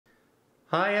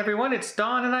Hi everyone, it's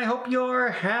Don and I hope you're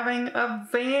having a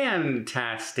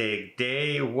fantastic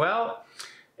day. Well,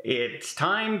 it's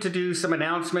time to do some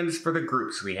announcements for the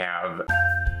groups we have.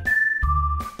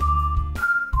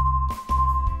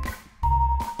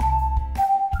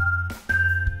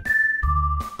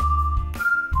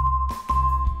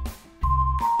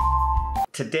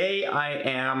 Today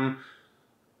I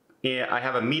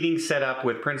have a meeting set up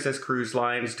with Princess Cruise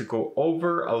Lines to go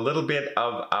over a little bit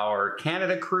of our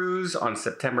Canada cruise on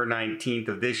September 19th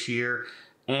of this year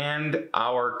and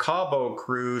our Cabo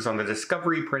cruise on the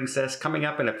Discovery Princess coming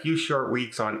up in a few short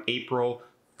weeks on April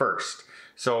 1st.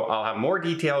 So I'll have more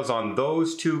details on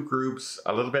those two groups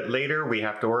a little bit later. We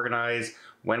have to organize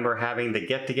when we're having the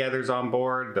get-togethers on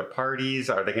board, the parties,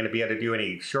 are they going to be able to do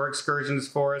any shore excursions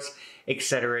for us,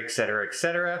 etc., etc.,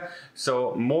 etc.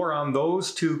 So more on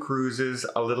those two cruises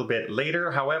a little bit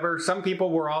later. However, some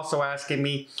people were also asking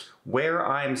me where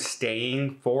I'm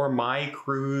staying for my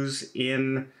cruise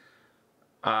in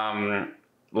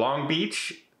Long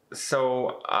Beach.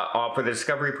 So for the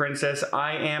Discovery Princess,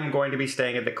 I am going to be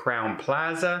staying at the Crown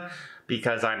Plaza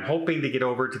because I'm hoping to get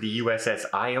over to the USS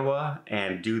Iowa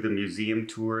and do the museum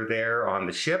tour there on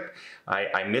the ship.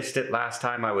 I missed it last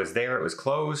time I was there, it was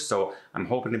closed, so I'm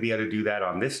hoping to be able to do that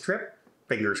on this trip,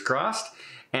 fingers crossed.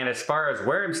 And as far as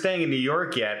where I'm staying in New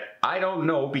York yet, I don't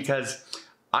know because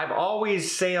I've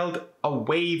always sailed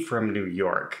away from New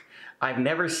York. I've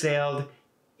never sailed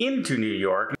into New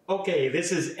York. Okay,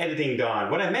 this is Editing Dawn.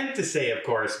 What I meant to say, of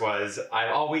course, was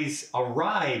I've always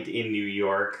arrived in New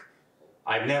York.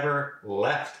 I've never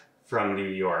left from New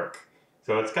York.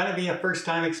 So it's gonna be a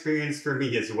first-time experience for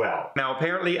me as well. Now,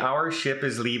 apparently our ship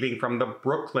is leaving from the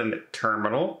Brooklyn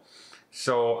terminal.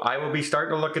 So I will be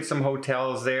starting to look at some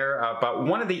hotels there. But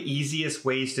one of the easiest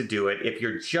ways to do it, if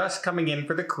you're just coming in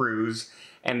for the cruise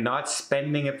and not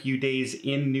spending a few days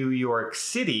in New York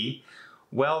City,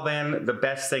 well then the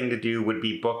best thing to do would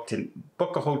be book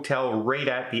a hotel right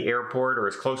at the airport or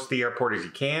as close to the airport as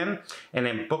you can, and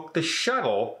then book the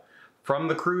shuttle from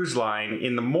the cruise line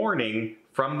in the morning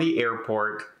from the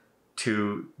airport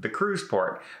to the cruise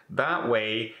port. That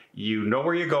way you know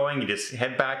where you're going, you just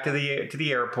head back to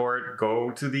the airport,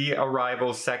 go to the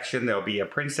arrivals section, there'll be a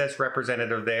princess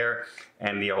representative there,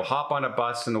 and you'll hop on a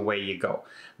bus and away you go.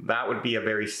 That would be a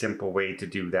very simple way to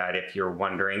do that if you're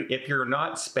wondering, if you're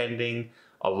not spending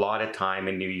a lot of time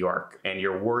in New York and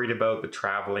you're worried about the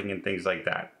traveling and things like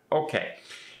that. Okay.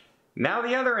 Now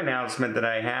the other announcement that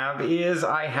I have is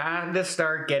I had to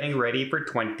start getting ready for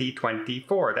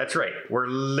 2024. That's right, we're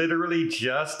literally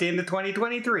just into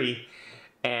 2023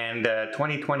 and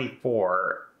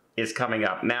 2024 is coming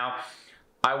up. Now,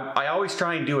 I always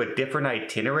try and do a different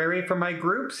itinerary for my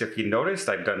groups. If you noticed,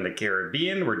 I've done the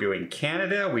Caribbean, we're doing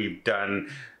Canada, we've done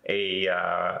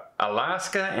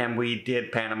Alaska, and we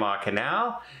did Panama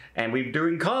Canal, and we're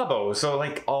doing Cabo. So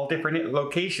like all different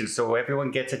locations, so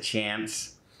everyone gets a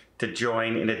chance to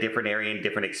join in a different area and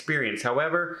different experience.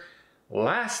 However,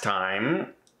 last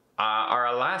time, our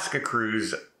Alaska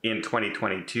cruise in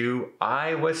 2022,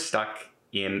 I was stuck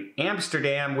in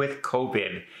Amsterdam with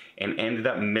COVID and ended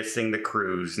up missing the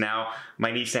cruise. Now, my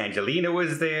niece Angelina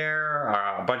was there,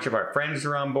 a bunch of our friends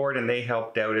were on board and they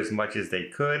helped out as much as they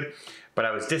could, but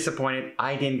I was disappointed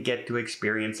I didn't get to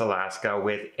experience Alaska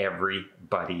with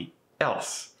everybody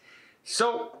else.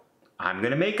 So, I'm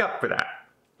gonna make up for that.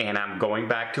 And I'm going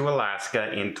back to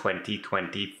Alaska in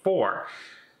 2024.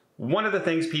 One of the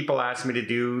things people ask me to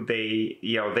do, they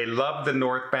love the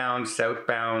northbound,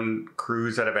 southbound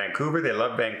cruise out of Vancouver. They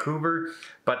love Vancouver,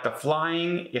 but the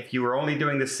flying, if you were only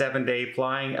doing the 7-day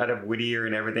flying out of Whittier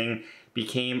and everything,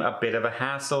 became a bit of a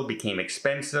hassle, became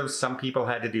expensive. Some people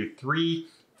had to do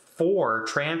 3-4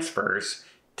 transfers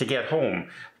to get home.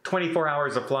 24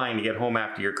 hours of flying to get home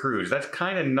after your cruise. That's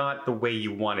kind of not the way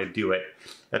you want to do it.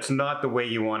 That's not the way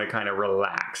you want to kind of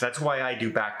relax. That's why I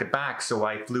do back-to-back, so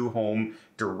I flew home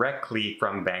directly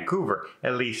from Vancouver.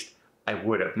 At least I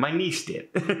would have. My niece did,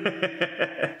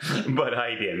 but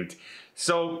I didn't.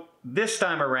 So this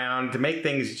time around, to make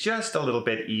things just a little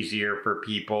bit easier for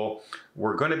people,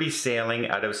 we're going to be sailing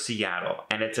out of Seattle,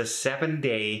 and it's a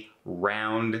 7-day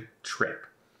round trip,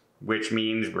 which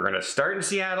means we're going to start in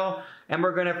Seattle and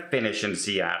we're going to finish in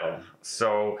Seattle.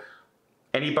 So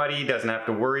anybody doesn't have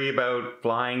to worry about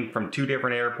flying from 2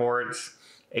 different airports,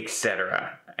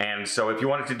 etc. And so if you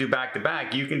wanted to do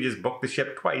back-to-back, you can just book the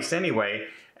ship twice anyway.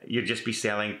 You'd just be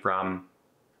sailing from,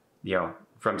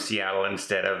 from Seattle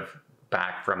instead of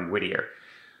back from Whittier.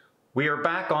 We are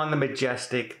back on the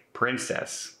Majestic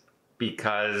Princess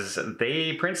because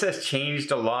Princess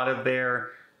changed a lot of their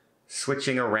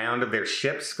switching around of their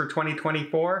ships for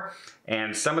 2024,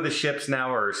 and some of the ships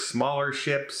now are smaller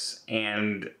ships,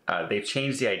 and they've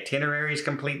changed the itineraries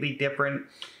completely different.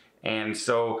 And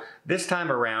so this time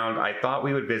around, I thought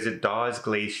we would visit Dawes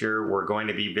Glacier. We're going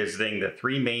to be visiting the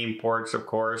 3 main ports, of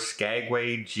course,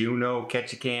 Skagway, Juneau,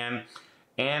 Ketchikan,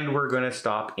 and we're going to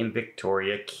stop in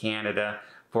Victoria, Canada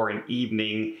for an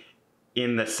evening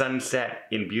in the sunset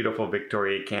in beautiful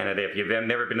Victoria, Canada. If you've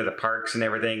never been to the parks and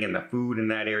everything, and the food in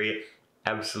that area,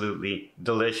 absolutely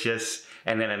delicious.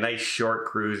 And then a nice short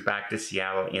cruise back to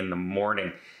Seattle in the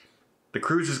morning. The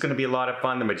cruise is going to be a lot of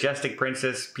fun. The Majestic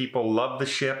Princess, people love the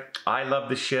ship. I love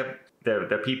the ship.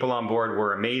 The people on board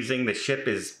were amazing. The ship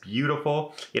is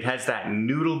beautiful. It has that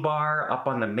noodle bar up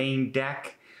on the main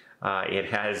deck. It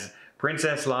has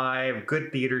Princess Live,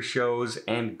 good theater shows,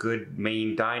 and good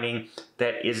main dining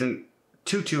that isn't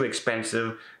too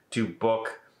expensive to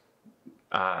book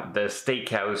the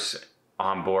steakhouse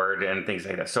on board and things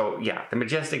like that. So yeah, the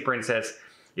Majestic Princess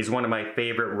is one of my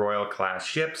favorite Royal class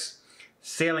ships.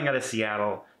 Sailing out of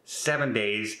Seattle, 7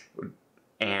 days,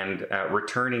 and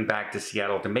returning back to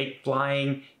Seattle to make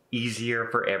flying easier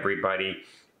for everybody.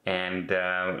 And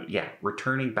yeah,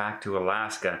 returning back to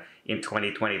Alaska in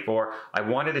 2024. I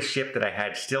wanted a ship that I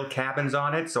had still cabins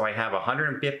on it, so I have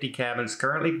 150 cabins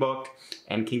currently booked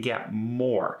and can get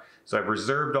more. So I've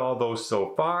reserved all those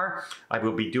so far. I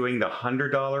will be doing the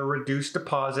 $100 reduced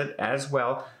deposit as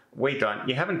well. Wait, Don,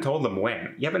 you haven't told them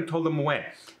when. You haven't told them when.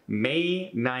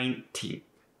 May 19th.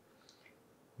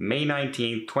 May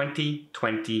 19th,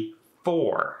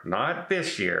 2024. Not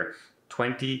this year,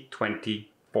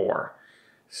 2024.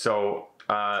 So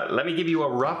let me give you a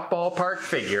rough ballpark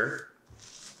figure.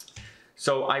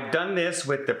 So I've done this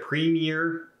with the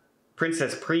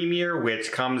Princess Premier,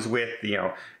 which comes with,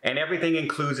 and everything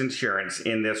includes insurance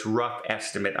in this rough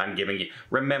estimate I'm giving you.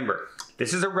 Remember,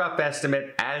 this is a rough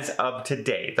estimate as of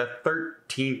today, the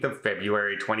 13th of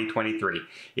February, 2023.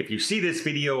 If you see this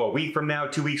video a week from now,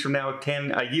 2 weeks from now,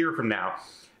 a year from now,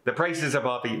 the prices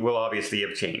will obviously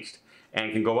have changed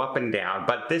and can go up and down,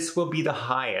 but this will be the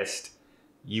highest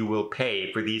you will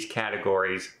pay for these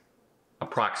categories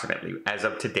approximately as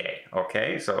of today.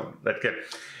 Okay, so that's good.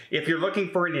 If you're looking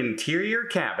for an interior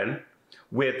cabin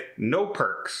with no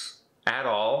perks at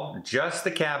all, just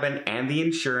the cabin and the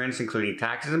insurance, including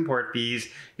taxes and port fees,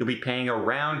 you'll be paying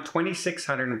around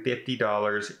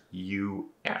 $2,650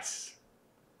 US.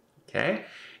 Okay?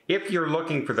 If you're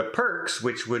looking for the perks,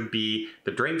 which would be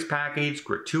the drinks package,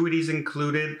 gratuities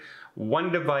included,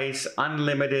 1 device,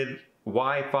 unlimited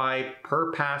Wi-Fi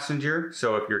per passenger.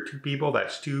 So if you're 2 people,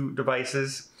 that's 2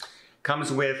 devices.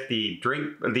 Comes with the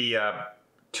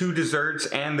 2 desserts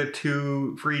and the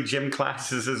 2 free gym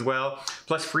classes as well,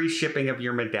 plus free shipping of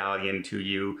your medallion to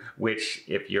you, which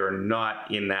if you're not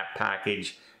in that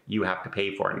package, you have to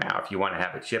pay for now if you want to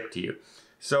have it shipped to you.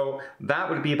 So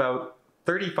that would be about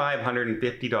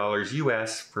 $3,550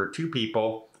 US for 2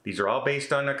 people. These are all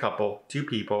based on a couple, 2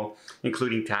 people,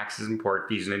 including taxes and port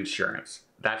fees and insurance.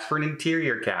 That's for an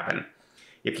interior cabin.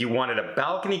 If you wanted a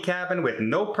balcony cabin with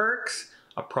no perks,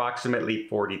 approximately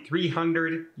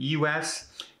 $4,300 US,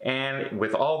 and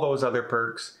with all those other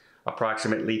perks,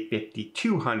 approximately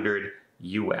 $5,200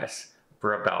 US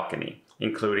for a balcony,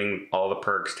 including all the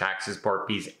perks, taxes, port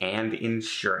fees, and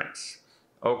insurance.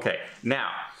 Okay,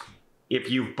 now, if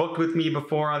you've booked with me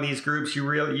before on these groups,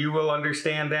 you will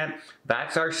understand that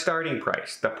that's our starting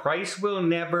price. The price will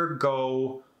never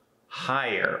go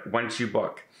higher once you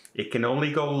book. It can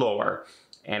only go lower.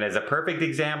 And as a perfect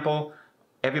example,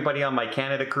 everybody on my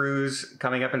Canada cruise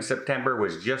coming up in September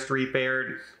was just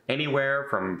refared anywhere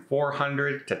from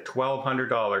 $400 to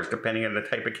 $1,200, depending on the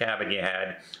type of cabin you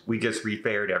had. We just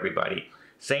refared everybody.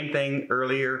 Same thing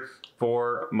earlier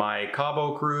for my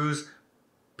Cabo cruise.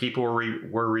 People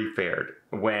were refared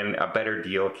when a better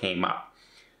deal came up.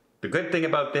 The good thing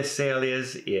about this sale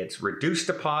is it's reduced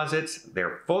deposits.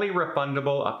 They're fully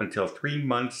refundable up until 3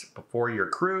 months before your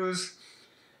cruise.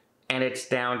 And it's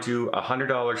down to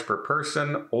 $100 per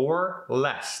person or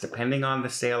less, depending on the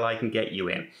sale I can get you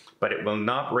in. But it will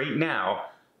not, right now,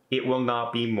 it will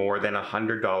not be more than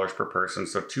 $100 per person.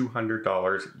 So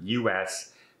 $200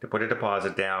 US to put a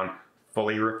deposit down,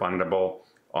 fully refundable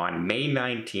on May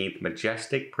 19th,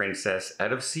 Majestic Princess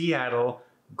out of Seattle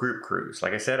group cruise.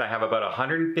 Like I said, I have about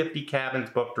 150 cabins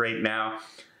booked right now.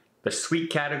 The suite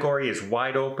category is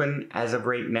wide open as of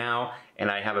right now, and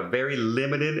I have a very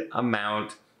limited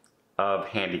amount of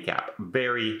handicap.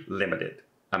 Very limited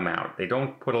amount. They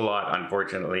don't put a lot,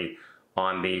 unfortunately,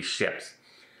 on these ships.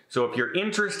 So if you're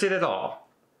interested at all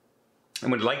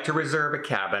and would like to reserve a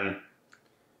cabin,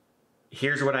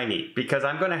 here's what I need, because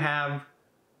I'm going to have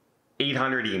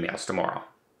 800 emails tomorrow.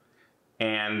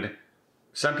 And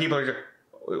some people are just,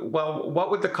 well,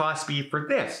 what would the cost be for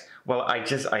this? Well, I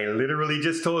literally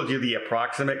just told you the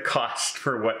approximate cost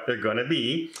for what they're going to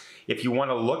be. If you want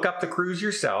to look up the cruise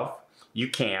yourself, you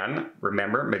can.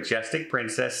 Remember, Majestic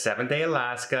Princess, 7-day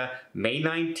Alaska, May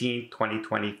 19th,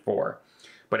 2024.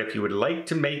 But if you would like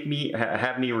to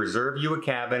have me reserve you a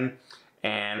cabin,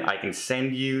 and I can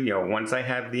send you, once I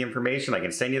have the information, I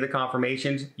can send you the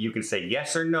confirmations. You can say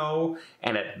yes or no,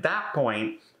 and at that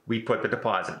point, we put the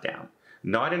deposit down.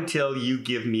 Not until you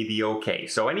give me the okay.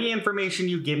 So any information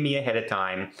you give me ahead of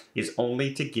time is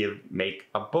only to make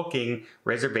a booking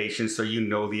reservation so you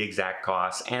know the exact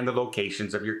costs and the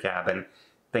locations of your cabin,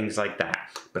 things like that.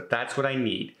 But that's what I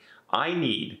need. I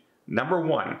need, number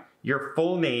one, your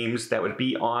full names that would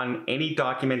be on any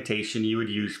documentation you would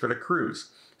use for the cruise.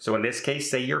 So in this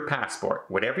case, say your passport.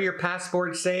 Whatever your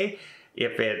passport say,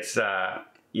 if it's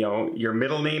your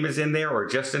middle name is in there or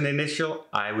just an initial,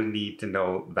 I would need to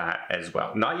know that as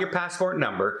well. Not your passport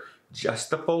number, just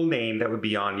the full name that would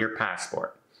be on your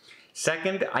passport.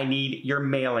 Second, I need your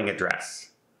mailing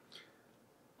address.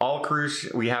 All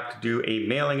cruise, we have to do a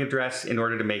mailing address in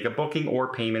order to make a booking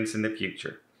or payments in the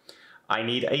future. I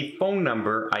need a phone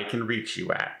number I can reach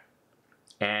you at.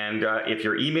 And if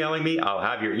you're emailing me, I'll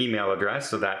have your email address,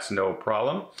 so that's no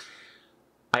problem.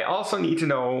 I also need to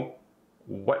know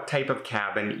what type of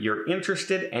cabin you're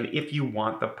interested in and if you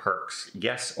want the perks,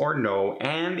 yes or no,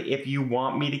 and if you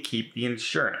want me to keep the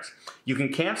insurance. You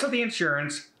can cancel the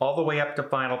insurance all the way up to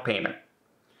final payment.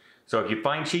 So if you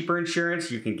find cheaper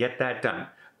insurance, you can get that done,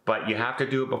 but you have to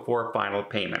do it before final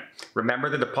payment. Remember,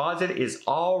 the deposit is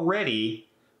already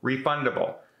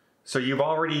refundable. So you've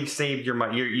already saved your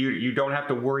money. You don't have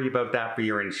to worry about that for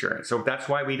your insurance. So that's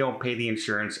why we don't pay the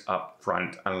insurance up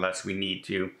front unless we need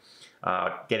to,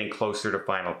 getting closer to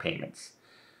final payments.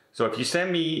 So if you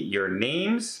send me your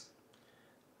names,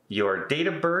 your date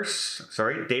of birth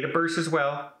as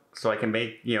well, so I can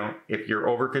make, if you're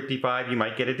over 55, you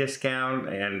might get a discount.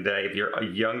 And if you're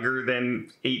younger than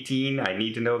 18, I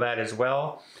need to know that as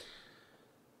well.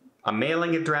 A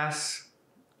mailing address,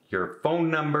 your phone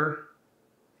number,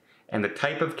 and the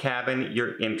type of cabin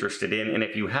you're interested in. And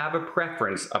if you have a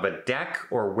preference of a deck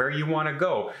or where you want to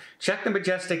go, check the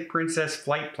Majestic Princess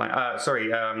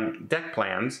deck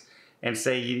plans and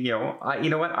say, you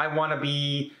know what,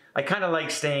 I kind of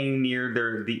like staying near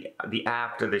the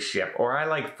aft of the ship, or I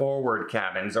like forward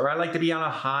cabins, or I like to be on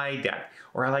a high deck,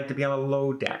 or I like to be on a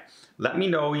low deck. Let me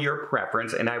know your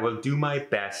preference and I will do my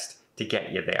best to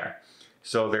get you there.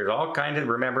 So there's all kinds of,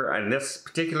 remember, on this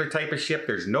particular type of ship,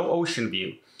 there's no ocean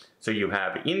view. So you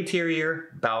have interior,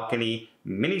 balcony,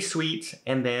 mini suites,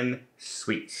 and then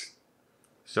suites.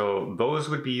 So those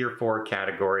would be your 4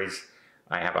 categories.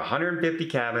 I have 150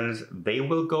 cabins. They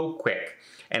will go quick.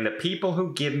 And the people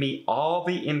who give me all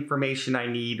the information I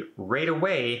need right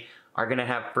away are going to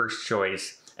have first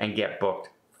choice and get booked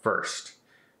first.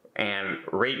 And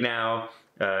right now,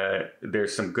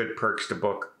 there's some good perks to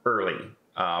book early.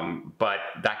 But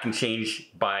that can change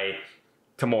by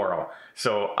tomorrow.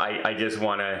 So I just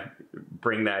want to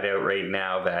bring that out right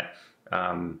now that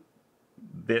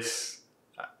this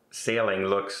sailing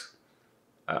looks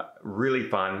really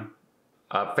fun.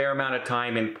 A fair amount of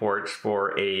time in ports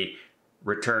for a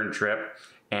return trip,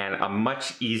 and a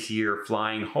much easier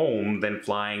flying home than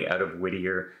flying out of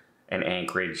Whittier and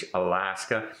Anchorage,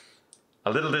 Alaska.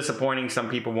 A little disappointing, some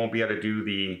people won't be able to do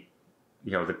the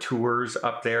tours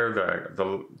up there,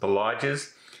 the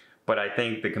lodges. But I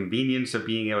think the convenience of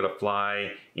being able to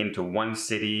fly into one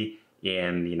city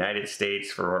in the United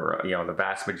States for, the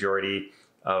vast majority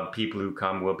of people who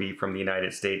come will be from the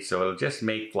United States. So it'll just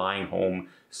make flying home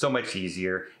so much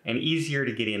easier and easier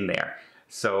to get in there.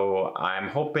 So I'm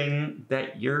hoping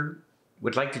that you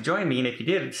would like to join me. And if you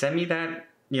did, send me that,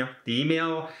 the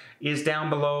email is down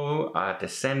below to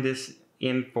send this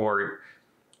in for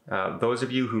those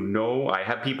of you who know. I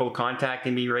have people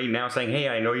contacting me right now saying, hey,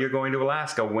 I know you're going to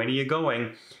Alaska. When are you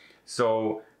going?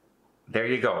 So there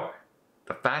you go.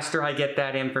 The faster I get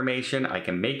that information, I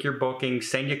can make your booking,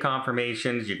 send you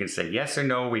confirmations. You can say yes or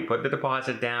no. We put the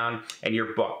deposit down and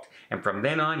you're booked. And from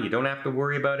then on, you don't have to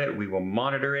worry about it. We will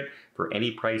monitor it for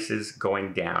any prices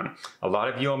going down. A lot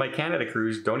of you on my Canada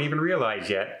cruise don't even realize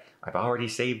yet, I've already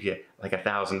saved you like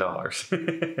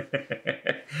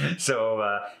 $1,000.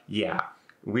 So yeah.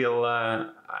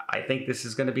 I think this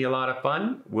is going to be a lot of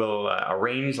fun. We'll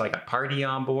arrange like a party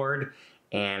on board,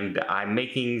 and I'm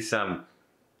making some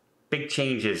big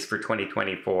changes for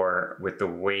 2024 with the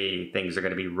way things are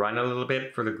going to be run a little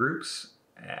bit for the groups.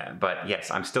 But yes,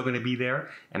 I'm still going to be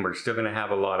there, and we're still going to have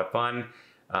a lot of fun.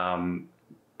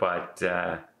 But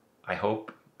I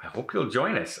hope you'll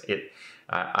join us.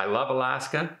 I love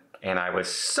Alaska, and I was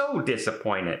so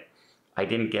disappointed I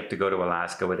didn't get to go to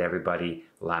Alaska with everybody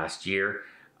last year.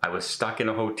 I was stuck in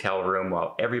a hotel room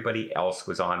while everybody else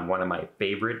was on one of my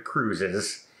favorite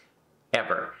cruises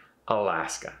ever,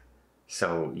 Alaska.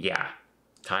 So yeah,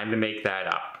 time to make that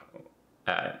up.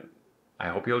 I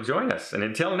hope you'll join us. And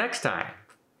until next time,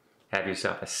 have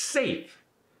yourself a safe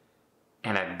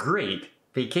and a great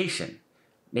vacation.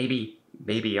 Maybe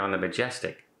on the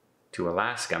Majestic to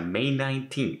Alaska, May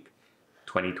 19th,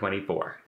 2024.